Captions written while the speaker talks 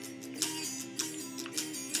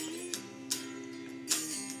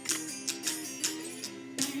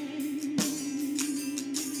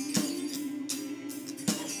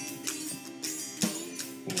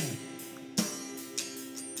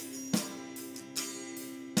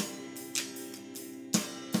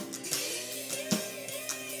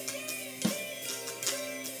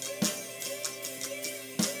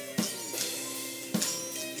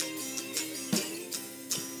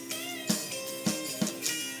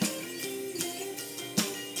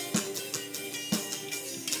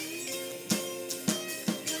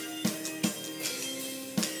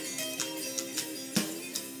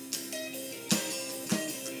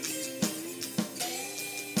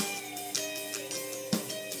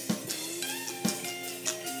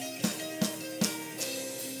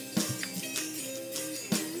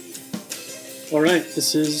All right,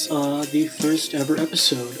 this is the first ever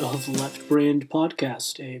episode of Left Brained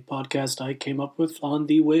Podcast, a podcast I came up with on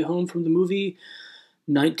the way home from the movie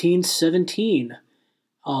 1917,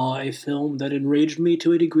 a film that enraged me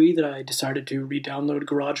to a degree that I decided to re-download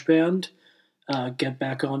GarageBand, get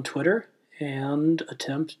back on Twitter, and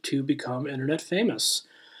attempt to become internet famous.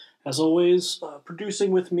 As always,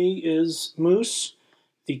 producing with me is Moose,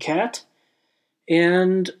 the cat,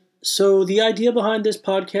 and so the idea behind this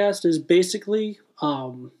podcast is basically,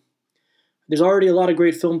 there's already a lot of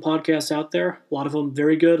great film podcasts out there. A lot of them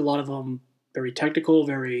very good, a lot of them very technical,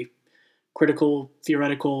 very critical,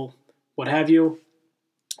 theoretical, what have you.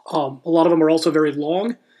 A lot of them are also very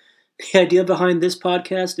long. The idea behind this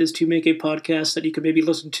podcast is to make a podcast that you can maybe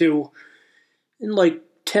listen to in like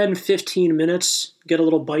 10, 15 minutes, get a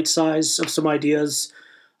little bite size of some ideas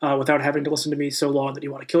without having to listen to me so long that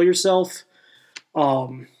you want to kill yourself.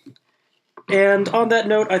 And on that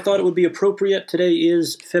note, I thought it would be appropriate. Today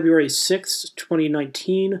is February 6th,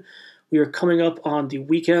 2019. We are coming up on the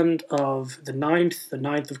weekend of the 9th. The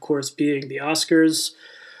 9th, of course, being the Oscars,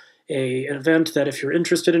 an event that if you're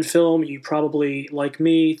interested in film, you probably, like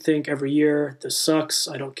me, think every year, this sucks,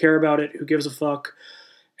 I don't care about it, who gives a fuck?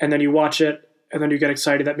 And then you watch it, and then you get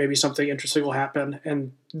excited that maybe something interesting will happen,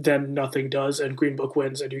 and then nothing does, and Green Book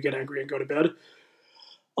wins, and you get angry and go to bed.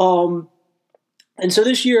 And so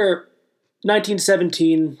this year,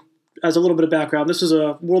 1917, as a little bit of background, this is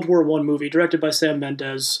a World War I movie directed by Sam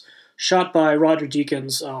Mendes, shot by Roger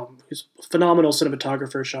Deakins, who's a phenomenal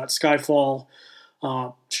cinematographer, shot Skyfall,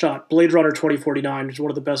 shot Blade Runner 2049, which is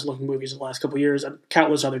one of the best looking movies of the last couple of years, and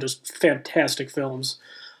countless other just fantastic films.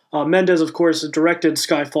 Mendes, of course, directed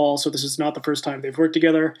Skyfall, so this is not the first time they've worked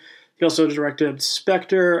together. He also directed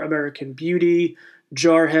Spectre, American Beauty,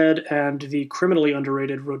 Jarhead, and the criminally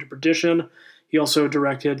underrated Road to Perdition. He also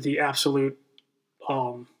directed the absolute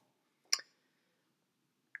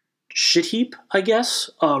shit heap, I guess,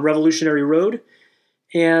 Revolutionary Road.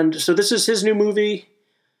 And so this is his new movie.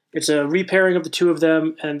 It's a repairing of the two of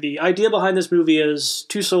them. And the idea behind this movie is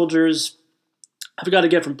two soldiers have got to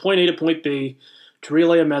get from point A to point B to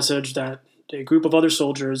relay a message that a group of other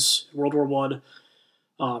soldiers, World War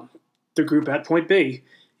I, the group at point B,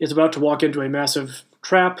 is about to walk into a massive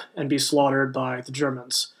trap and be slaughtered by the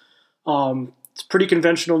Germans. It's a pretty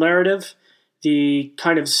conventional narrative. The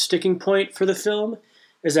kind of sticking point for the film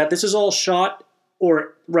is that this is all shot,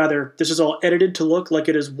 or rather, this is all edited to look like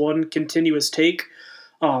it is one continuous take.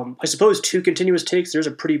 I suppose two continuous takes. There's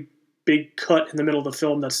a pretty big cut in the middle of the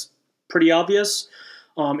film that's pretty obvious.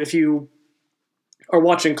 If you are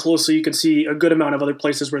watching closely, you can see a good amount of other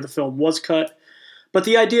places where the film was cut. But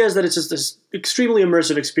the idea is that it's just this extremely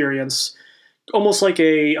immersive experience, almost like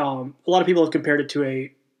a lot of people have compared it to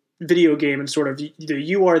a video game, and sort of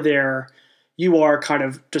you are there, you are kind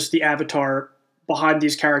of just the avatar behind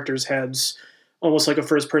these characters' heads, almost like a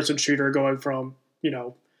first-person shooter going from,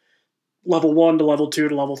 level 1 to level 2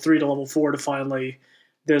 to level 3 to level 4 to finally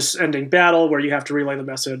this ending battle where you have to relay the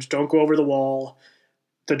message, don't go over the wall,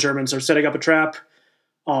 the Germans are setting up a trap.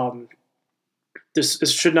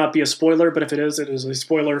 This should not be a spoiler, but if it is a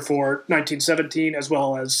spoiler for 1917 as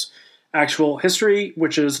well as actual history,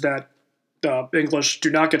 which is that the English do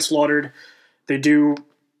not get slaughtered. They do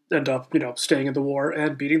end up, staying in the war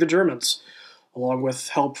and beating the Germans, along with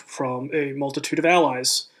help from a multitude of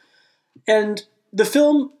allies. And the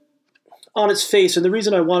film, on its face, and the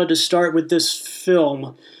reason I wanted to start with this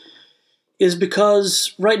film is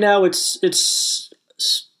because right now it's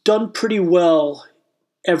done pretty well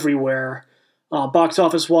everywhere, box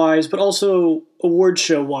office-wise, but also award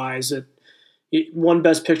show-wise. It won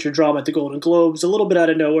Best Picture Drama at the Golden Globes, a little bit out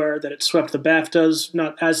of nowhere that it swept the BAFTAs,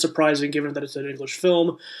 not as surprising given that it's an English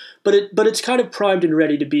film, but it's kind of primed and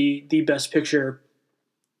ready to be the Best Picture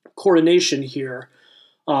coronation here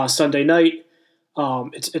Sunday night.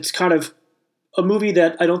 It's kind of a movie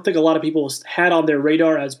that I don't think a lot of people had on their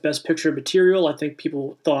radar as Best Picture material. I think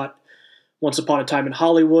people thought Once Upon a Time in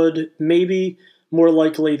Hollywood, maybe more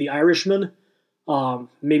likely The Irishman,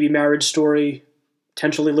 maybe Marriage Story,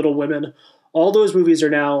 potentially Little Women. All those movies are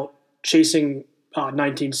now chasing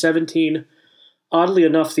 1917. Oddly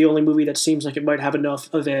enough, the only movie that seems like it might have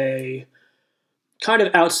enough of a kind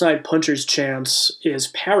of outside puncher's chance is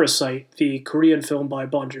Parasite, the Korean film by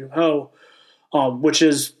Bong Joon-ho, which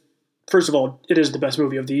is, first of all, it is the best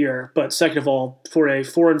movie of the year, but second of all, for a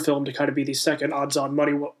foreign film to kind of be the second odds-on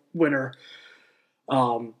money winner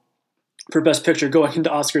for Best Picture going into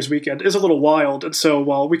Oscars weekend is a little wild. And so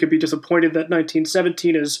while we could be disappointed that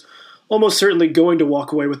 1917 is almost certainly going to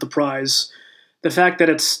walk away with the prize, the fact that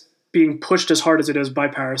it's being pushed as hard as it is by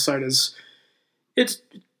Parasite it's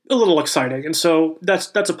a little exciting. And so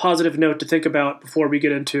that's a positive note to think about before we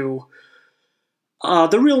get into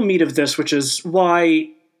the real meat of this, which is why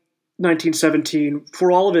 1917,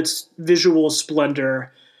 for all of its visual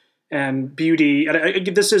splendor and beauty, and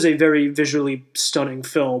this is a very visually stunning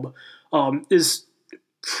film, is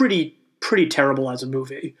pretty terrible as a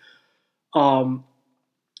movie. Um,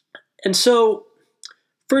 and so,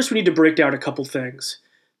 first we need to break down a couple things.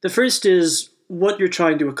 The first is what you're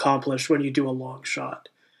trying to accomplish when you do a long shot.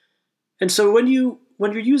 And so when you're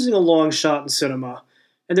using a long shot in cinema,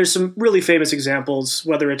 and there's some really famous examples,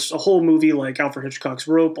 whether it's a whole movie like Alfred Hitchcock's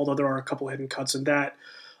Rope, although there are a couple hidden cuts in that,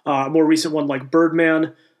 a more recent one like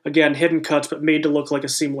Birdman, again hidden cuts but made to look like a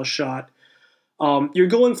seamless shot. You're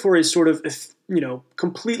going for a sort of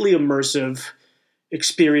completely immersive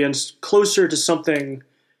experience, closer to something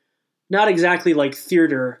not exactly like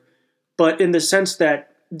theater, but in the sense that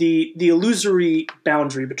the illusory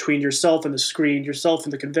boundary between yourself and the screen, yourself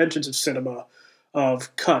and the conventions of cinema,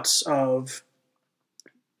 of cuts, of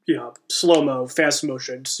slow-mo, fast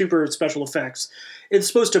motion, super special effects, it's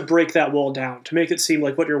supposed to break that wall down, to make it seem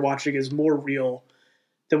like what you're watching is more real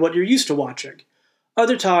than what you're used to watching.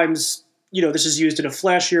 Other times, this is used in a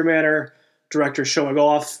flashier manner, director showing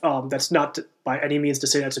off. That's not by any means to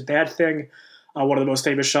say that's a bad thing. One of the most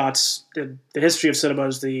famous shots in the history of cinema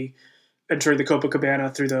is the entering the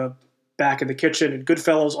Copacabana through the back of the kitchen and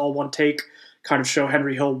Goodfellas, all one take, kind of show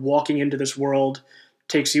Henry Hill walking into this world,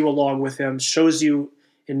 takes you along with him, shows you,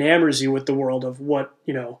 enamors you with the world of what,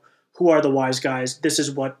 who are the wise guys? This is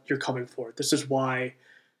what you're coming for. This is why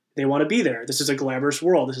they want to be there. This is a glamorous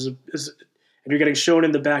world. And you're getting shown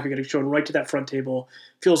in the back, you're getting shown right to that front table.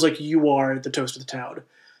 Feels like you are the toast of the town.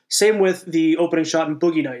 Same with the opening shot in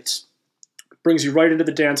Boogie Nights. Brings you right into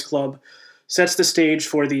the dance club, sets the stage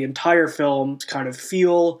for the entire film to kind of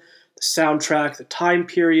feel the soundtrack, the time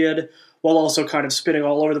period, while also kind of spinning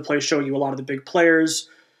all over the place, showing you a lot of the big players,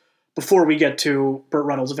 before we get to Burt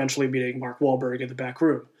Reynolds eventually meeting Mark Wahlberg in the back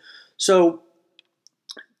room. So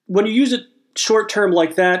when you use it short term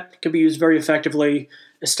like that, it can be used very effectively,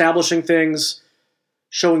 establishing things,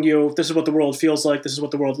 showing you this is what the world feels like, this is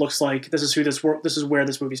what the world looks like, this is where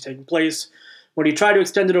this movie's taking place. When you try to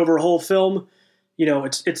extend it over a whole film,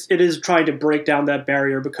 it is trying to break down that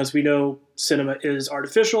barrier, because we know cinema is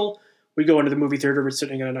artificial. We go into the movie theater, we're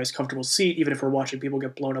sitting in a nice comfortable seat, even if we're watching people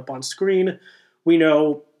get blown up on screen. We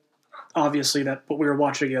know, obviously, that what we were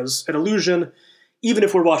watching is an illusion, even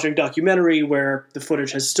if we're watching a documentary where the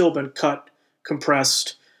footage has still been cut,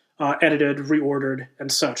 compressed, edited, reordered,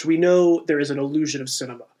 and such. We know there is an illusion of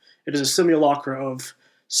cinema. It is a simulacra of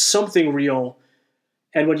something real.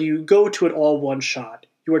 And when you go to it all one shot,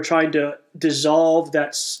 you are trying to dissolve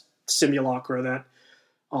that simulacra,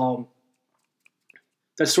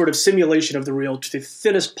 that sort of simulation of the real, to the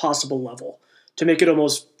thinnest possible level, to make it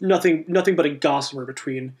almost nothing but a gossamer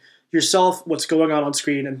between yourself, what's going on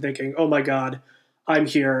screen, and thinking, oh my God, I'm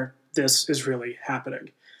here, this is really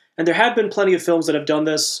happening. And there have been plenty of films that have done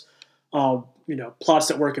this, plots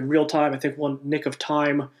that work in real time. I think one, Nick of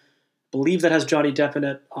Time, I believe that has Johnny Depp in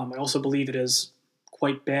it. I also believe it is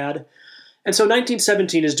quite bad. And so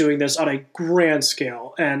 1917 is doing this on a grand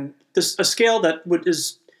scale, and a scale that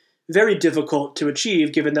is very difficult to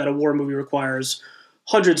achieve, given that a war movie requires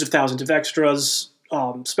hundreds of thousands of extras,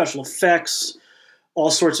 special effects, all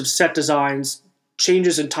sorts of set designs,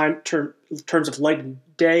 changes in terms of light and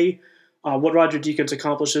day. What Roger Deakins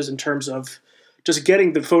accomplishes in terms of just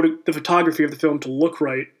getting the photography of the film to look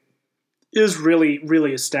right is really,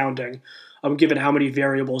 really astounding, given how many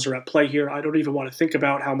variables are at play here. I don't even want to think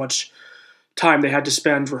about how much time they had to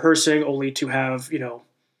spend rehearsing, only to have,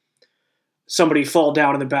 somebody fall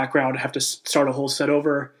down in the background and have to start a whole set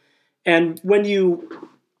over. And when you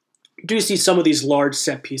do see some of these large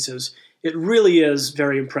set pieces, it really is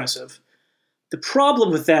very impressive. The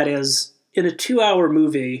problem with that is, in a 2-hour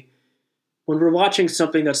movie, when we're watching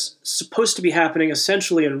something that's supposed to be happening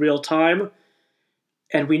essentially in real time,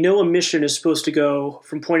 and we know a mission is supposed to go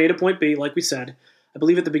from point A to point B, like we said, I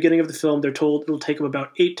believe at the beginning of the film they're told it'll take them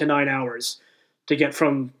about 8 to 9 hours to get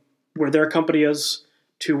from where their company is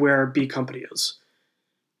to where B company is.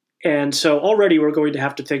 And so already we're going to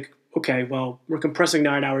have to think, okay, well, we're compressing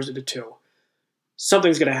 9 hours into 2.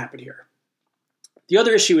 Something's going to happen here. The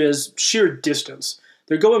other issue is sheer distance.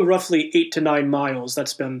 They're going roughly 8 to 9 miles.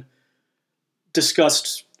 That's been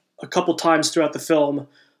discussed a couple times throughout the film.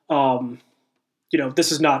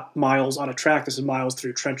 This is not miles on a track. This is miles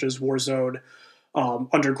through trenches, war zone,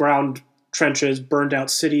 underground trenches, burned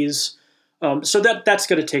out cities. So that's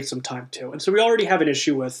going to take some time too. And so we already have an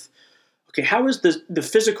issue with, okay, how is the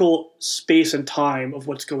physical space and time of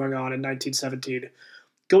what's going on in 1917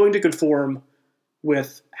 going to conform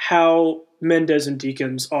with how Mendes and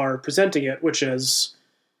Deakins are presenting it, which is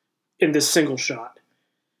in this single shot.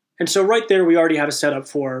 And so right there, we already have a setup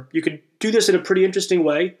for, you could do this in a pretty interesting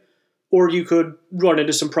way, or you could run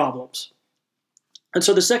into some problems. And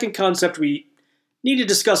so the second concept we need to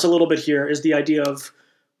discuss a little bit here is the idea of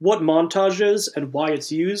what montage is and why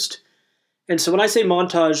it's used. And so when I say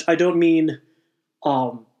montage, I don't mean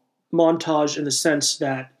montage in the sense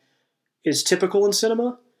that is typical in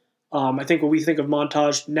cinema. I think when we think of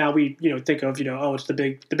montage now, we think of oh, it's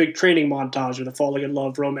the big training montage or the falling in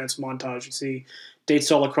love romance montage. You see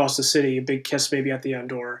dates all across the city, a big kiss maybe at the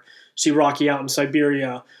end, or see Rocky out in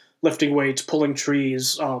Siberia lifting weights, pulling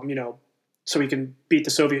trees, so he can beat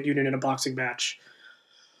the Soviet Union in a boxing match.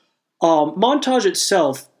 Montage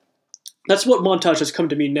itself, that's what montage has come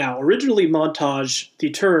to mean now. Originally, montage, the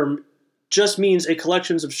term, just means a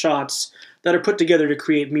collection of shots that are put together to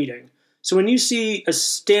create meaning. So when you see a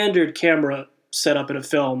standard camera set up in a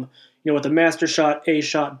film, with a master shot, A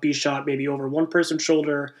shot, B shot, maybe over one person's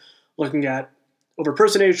shoulder, over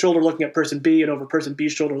person A's shoulder, looking at person B, and over person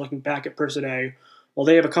B's shoulder, looking back at person A, while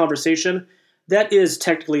they have a conversation, that is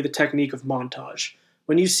technically the technique of montage.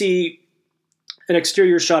 When you see an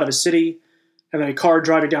exterior shot of a city, and then a car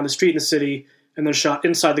driving down the street in the city, and then a shot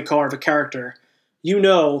inside the car of a character,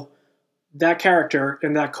 that character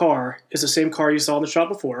in that car is the same car you saw in the shot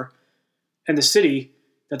before, and the city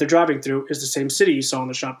that they're driving through is the same city you saw in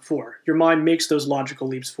the shot before. Your mind makes those logical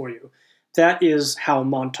leaps for you. That is how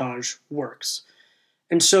montage works.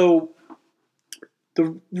 And so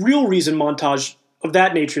the real reason montage of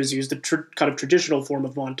that nature is used, the kind of traditional form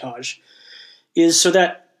of montage, is so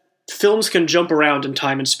that films can jump around in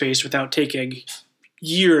time and space without taking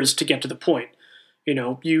years to get to the point.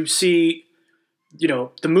 You see, the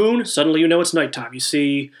moon, suddenly it's nighttime. You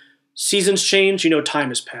see seasons change, time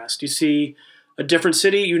has passed. You see a different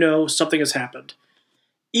city, something has happened.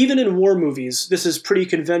 Even in war movies, this is pretty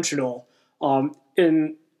conventional.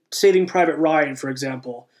 In Saving Private Ryan, for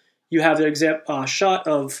example, you have a shot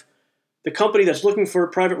of the company that's looking for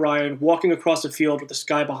Private Ryan walking across a field with the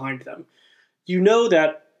sky behind them. You know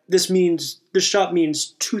that this shot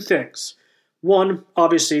means two things. One,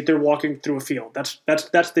 obviously, they're walking through a field.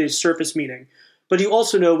 That's the surface meaning. But you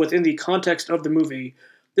also know within the context of the movie,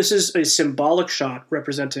 this is a symbolic shot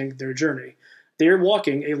representing their journey. They're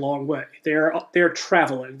walking a long way. They're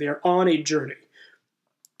traveling. They're on a journey.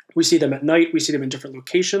 We see them at night. We see them in different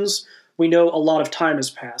locations. We know a lot of time has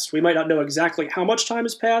passed. We might not know exactly how much time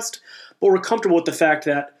has passed, but we're comfortable with the fact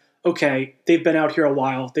that, okay, they've been out here a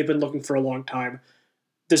while. They've been looking for a long time.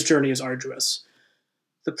 This journey is arduous.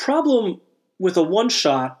 The problem with a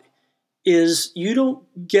one-shot is you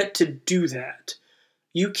don't get to do that.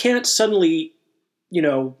 You can't suddenly,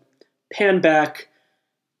 pan back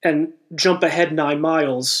and jump ahead 9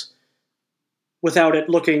 miles without it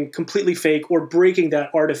looking completely fake or breaking that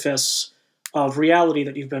artifice of reality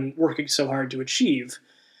that you've been working so hard to achieve.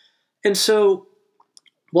 And so,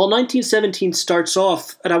 while 1917 starts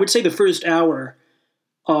off, and I would say the first hour,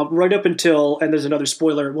 right up until, and there's another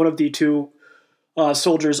spoiler, one of the two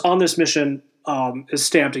soldiers on this mission is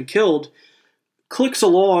stabbed and killed, clicks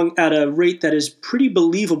along at a rate that is pretty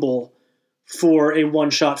believable for a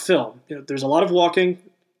one-shot film. There's a lot of walking,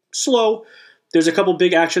 slow. There's a couple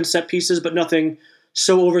big action set pieces, but nothing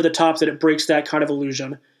so over the top that it breaks that kind of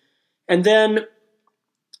illusion. And then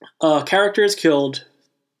a character is killed.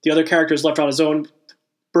 The other character is left on his own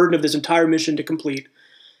burden of this entire mission to complete.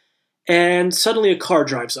 And suddenly a car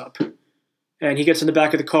drives up. And he gets in the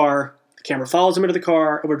back of the car. The camera follows him into the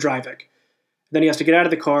car, and we're driving. Then he has to get out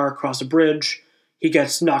of the car, cross a bridge. He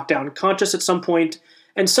gets knocked down unconscious at some point.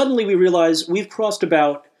 And suddenly we realize we've crossed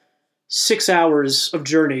about 6 hours of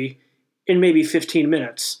journey in maybe 15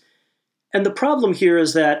 minutes. And the problem here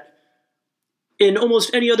is that in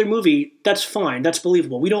almost any other movie, that's fine. That's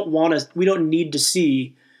believable. We don't need to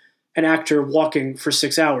see an actor walking for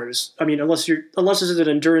 6 hours. I mean, unless this is an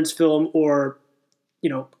endurance film or,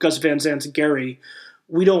 Gus Van Sant's Gary,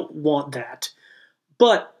 we don't want that.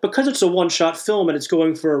 But because it's a one-shot film and it's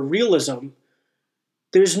going for realism,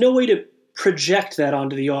 there's no way to project that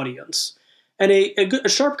onto the audience. And a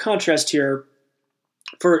sharp contrast here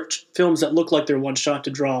for films that look like they're one-shot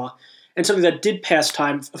to draw, and something that did pass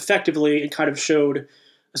time effectively and kind of showed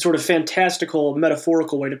a sort of fantastical,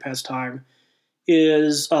 metaphorical way to pass time,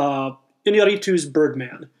 is Iñárritu's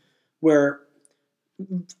Birdman, where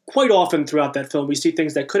quite often throughout that film we see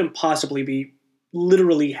things that couldn't possibly be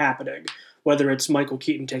literally happening, whether it's Michael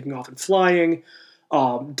Keaton taking off and flying,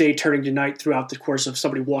 day turning to night throughout the course of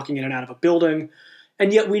somebody walking in and out of a building.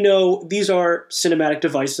 And yet we know these are cinematic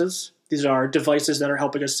devices. These are devices that are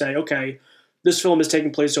helping us say, okay, this film is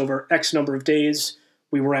taking place over X number of days.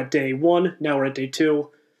 We were at day 1, now we're at day 2.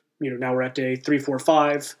 Now we're at day 3, 4,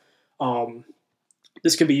 5.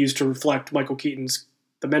 This can be used to reflect Michael Keaton's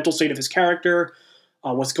the mental state of his character,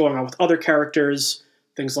 what's going on with other characters,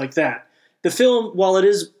 things like that. The film, while it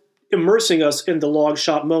is immersing us in the long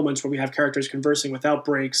shot moments where we have characters conversing without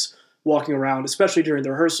breaks, walking around, especially during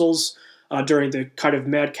the rehearsals, during the kind of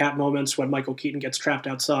madcap moments when Michael Keaton gets trapped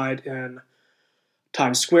outside in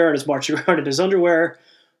Times Square and is marching around in his underwear,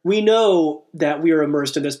 we know that we are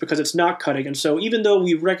immersed in this because it's not cutting. And so even though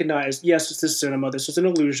we recognize, yes, this is cinema, this is an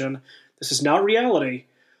illusion, this is not reality,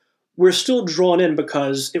 we're still drawn in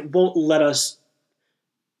because it won't let us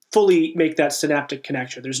fully make that synaptic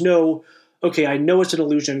connection. There's no, okay, I know it's an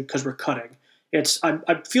illusion because we're cutting.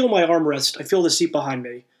 I feel my armrest, I feel the seat behind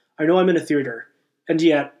me. I know I'm in a theater. And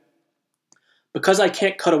yet, because I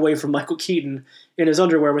can't cut away from Michael Keaton in his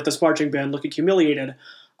underwear with this marching band looking humiliated,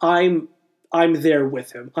 I'm there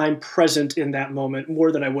with him. I'm present in that moment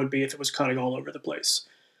more than I would be if it was cutting all over the place.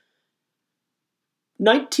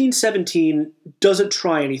 1917 doesn't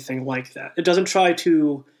try anything like that. It doesn't try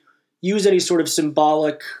to use any sort of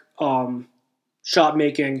symbolic shot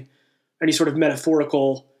making, any sort of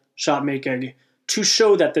metaphorical shot making to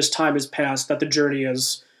show that this time has passed, that the journey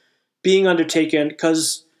is being undertaken,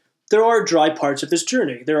 because there are dry parts of this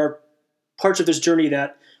journey. There are parts of this journey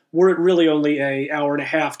that were it really only an hour and a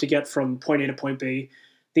half to get from point A to point B,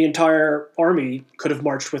 the entire army could have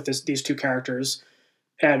marched with these two characters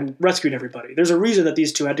and rescued everybody. There's a reason that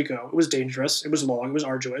these two had to go. It was dangerous, it was long, it was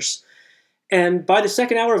arduous. And by the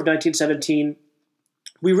second hour of 1917,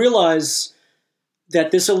 we realize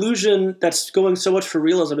that this illusion that's going so much for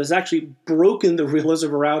realism has actually broken the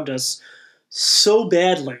realism around us so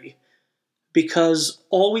badly, because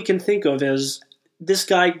all we can think of is this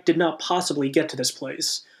guy did not possibly get to this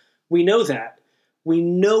place. We know that. We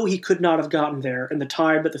know he could not have gotten there in the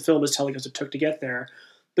time that the film is telling us it took to get there,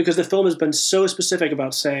 because the film has been so specific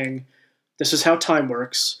about saying, this is how time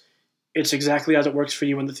works. It's exactly as it works for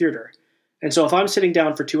you in the theater. And so if I'm sitting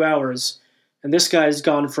down for 2 hours, and this guy's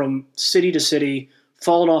gone from city to city,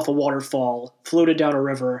 fallen off a waterfall, floated down a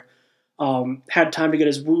river, had time to get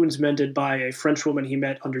his wounds mended by a French woman he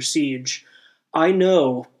met under siege, I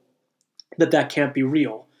know that that can't be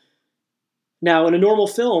real. Now, in a normal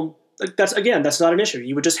film, that's not an issue.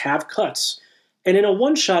 You would just have cuts. And in a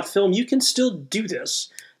one-shot film, you can still do this.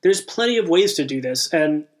 There's plenty of ways to do this,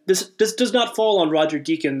 and this does not fall on Roger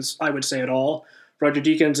Deakins, I would say, at all. Roger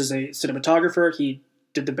Deakins is a cinematographer. He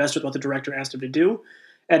did the best with what the director asked him to do.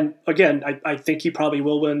 And again, I think he probably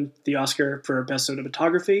will win the Oscar for Best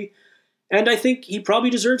Cinematography. And I think he probably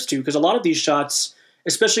deserves to, because a lot of these shots,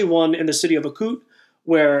 especially one in the city of Akut,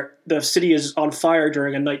 where the city is on fire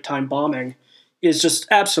during a nighttime bombing, is just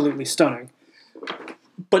absolutely stunning.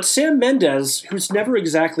 But Sam Mendes, who's never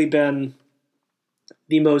exactly been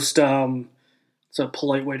the most, it's a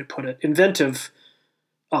polite way to put it, inventive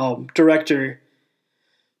director,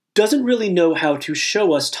 doesn't really know how to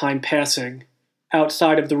show us time passing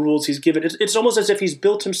outside of the rules he's given. It's almost as if he's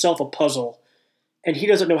built himself a puzzle, and he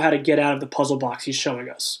doesn't know how to get out of the puzzle box he's showing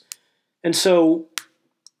us. And so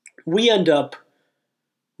we end up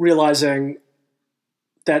realizing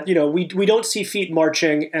that, we don't see feet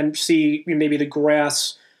marching and see maybe the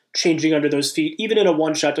grass changing under those feet, even in a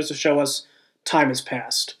one-shot, just to show us time has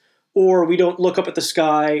passed. Or we don't look up at the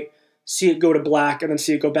sky, see it go to black, and then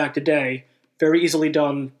see it go back to day. Very easily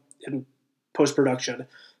done in post-production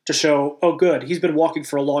to show, oh good, he's been walking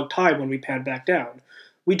for a long time when we pan back down.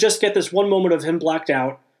 We just get this one moment of him blacked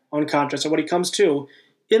out, unconscious, and when he comes to,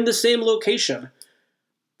 in the same location.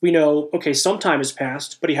 We know, okay, some time has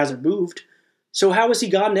passed, but he hasn't moved. So how has he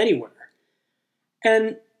gotten anywhere?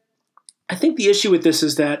 And I think the issue with this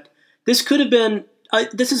is that this could have been,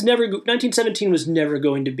 1917 was never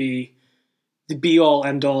going to be the be-all,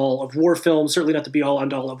 end-all of war films, certainly not the be-all,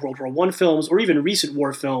 end-all of World War I films, or even recent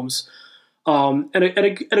war films. And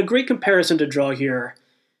a great comparison to draw here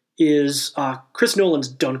is Chris Nolan's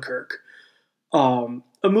Dunkirk, a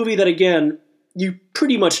movie that, again, you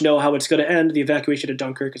pretty much know how it's going to end. The evacuation of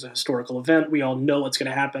Dunkirk is a historical event. We all know what's going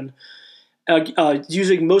to happen.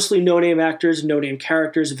 Using mostly no-name actors, no-name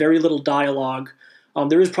characters, very little dialogue.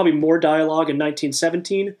 There is probably more dialogue in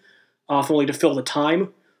 1917, only to fill the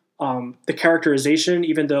time. The characterization,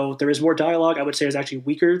 even though there is more dialogue, I would say is actually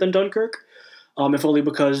weaker than Dunkirk, if only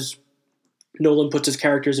because Nolan puts his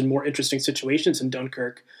characters in more interesting situations in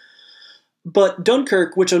Dunkirk. But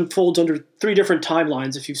Dunkirk, which unfolds under 3 different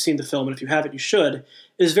timelines, if you've seen the film, and if you haven't, you should,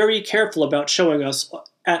 is very careful about showing us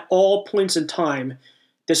at all points in time,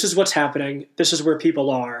 this is what's happening, this is where people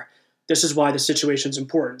are, this is why the situation's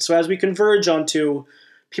important. So as we converge onto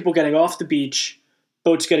people getting off the beach,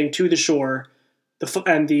 boats getting to the shore,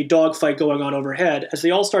 and the dogfight going on overhead, as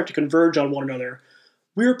they all start to converge on one another,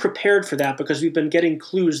 we're prepared for that because we've been getting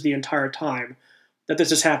clues the entire time that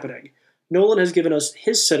this is happening. Nolan has given us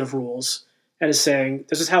his set of rules and is saying,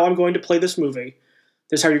 this is how I'm going to play this movie.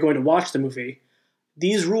 This is how you're going to watch the movie.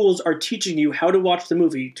 These rules are teaching you how to watch the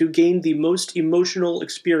movie to gain the most emotional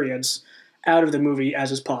experience out of the movie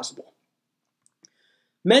as is possible.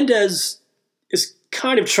 Mendes is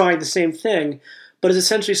kind of trying the same thing, but is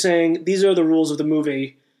essentially saying, these are the rules of the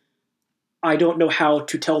movie. I don't know how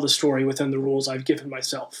to tell the story within the rules I've given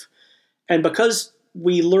myself. And because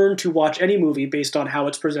we learn to watch any movie based on how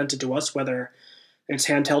it's presented to us, whether it's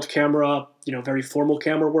handheld camera, very formal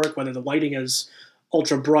camera work, whether the lighting is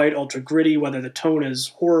ultra bright, ultra gritty, whether the tone is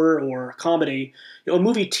horror or comedy, a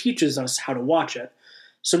movie teaches us how to watch it.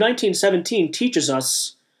 So 1917 teaches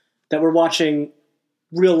us that we're watching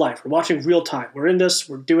real life. We're watching real time. We're in this.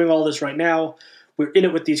 We're doing all this right now. We're in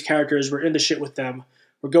it with these characters. We're in the shit with them.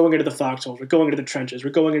 We're going into the foxholes. We're going into the trenches.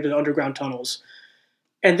 We're going into the underground tunnels.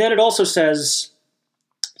 And then it also says,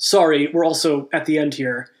 sorry, we're also at the end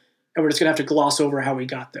here, and we're just going to have to gloss over how we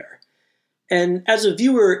got there. And as a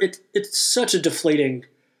viewer, it's such a deflating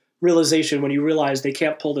realization when you realize they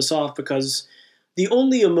can't pull this off, because the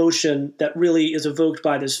only emotion that really is evoked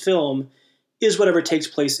by this film is whatever takes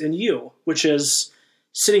place in you, which is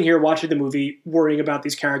sitting here watching the movie, worrying about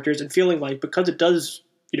these characters, and feeling like, because it does,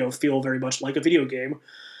 feel very much like a video game,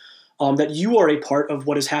 that you are a part of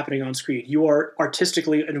what is happening on screen. You are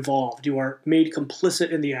artistically involved. You are made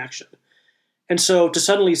complicit in the action. And so to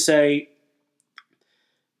suddenly say,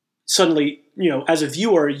 as a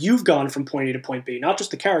viewer, you've gone from point A to point B, not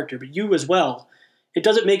just the character, but you as well, it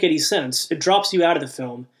doesn't make any sense. It drops you out of the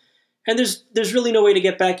film. And there's really no way to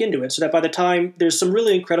get back into it, so that by the time there's some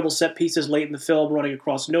really incredible set pieces late in the film running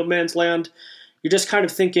across no man's land, you're just kind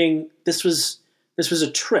of thinking this was a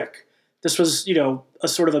trick. This was, a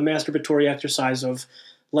sort of a masturbatory exercise of,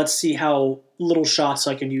 let's see how little shots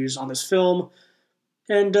I can use on this film,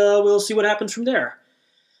 and we'll see what happens from there.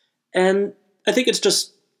 And I think it's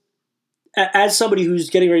just, as somebody who's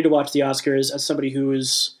getting ready to watch the Oscars, as somebody who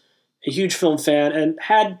is a huge film fan and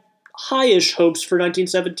had high-ish hopes for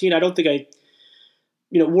 1917, I don't think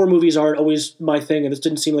war movies aren't always my thing, and this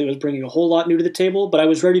didn't seem like it was bringing a whole lot new to the table, but I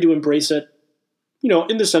was ready to embrace it,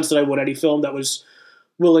 in the sense that I would any film that was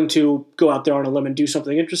willing to go out there on a limb and do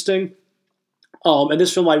something interesting. And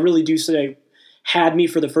this film, I really do say, had me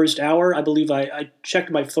for the first hour. I believe I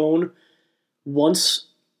checked my phone once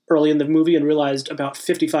early in the movie and realized about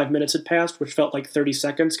 55 minutes had passed, which felt like 30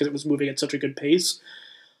 seconds because it was moving at such a good pace.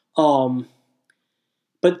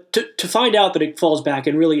 But to find out that it falls back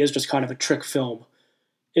and really is just kind of a trick film,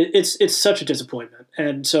 it's such a disappointment.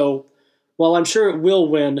 And so while I'm sure it will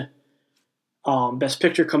win Best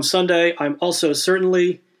Picture come Sunday, I'm also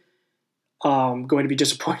certainly going to be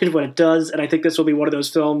disappointed when it does. And I think this will be one of those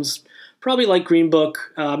films, probably like Green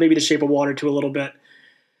Book, maybe The Shape of Water too a little bit,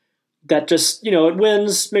 that just, it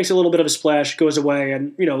wins, makes a little bit of a splash, goes away,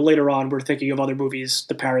 and, later on we're thinking of other movies,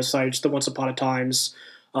 The Parasites, The Once Upon a Times,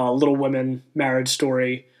 Little Women, Marriage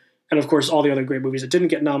Story, and of course all the other great movies that didn't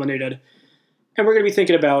get nominated. And we're going to be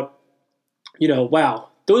thinking about, wow,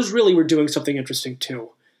 those really were doing something interesting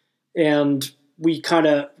too. And we kind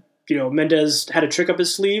of, Mendes had a trick up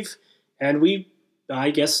his sleeve, and we,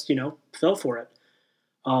 I guess, fell for it.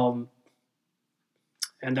 And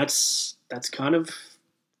that's kind of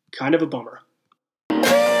a bummer.